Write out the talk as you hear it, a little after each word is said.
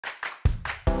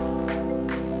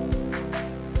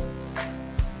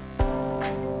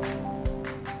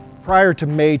Prior to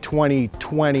May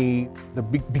 2020, the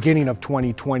beginning of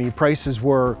 2020, prices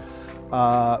were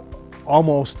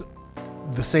almost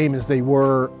the same as they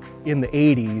were in the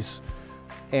 80s.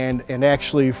 And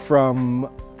actually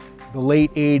from the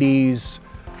late 80s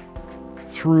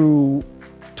through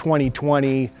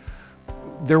 2020,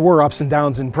 there were ups and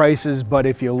downs in prices, but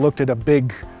if you looked at a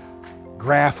big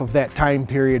graph of that time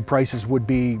period, prices would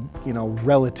be,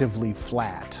 relatively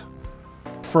flat.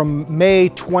 From May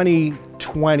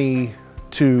 2020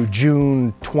 to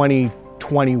June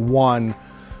 2021,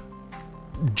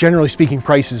 generally speaking,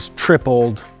 prices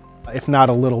tripled, if not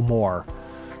a little more.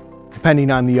 Depending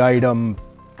on the item,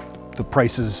 the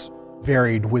prices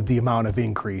varied with the amount of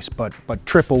increase, but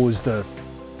triple was the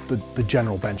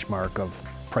general benchmark of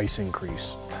price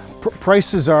increase.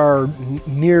 Prices are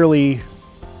nearly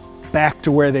back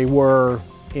to where they were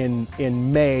in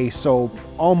May, so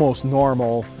almost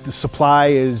normal. The supply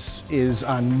is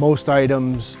on most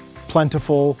items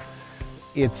plentiful.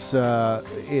 We've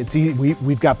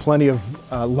got plenty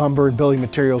of lumber and building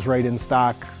materials right in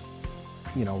stock,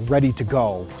 ready to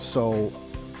go. So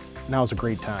now's a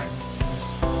great time.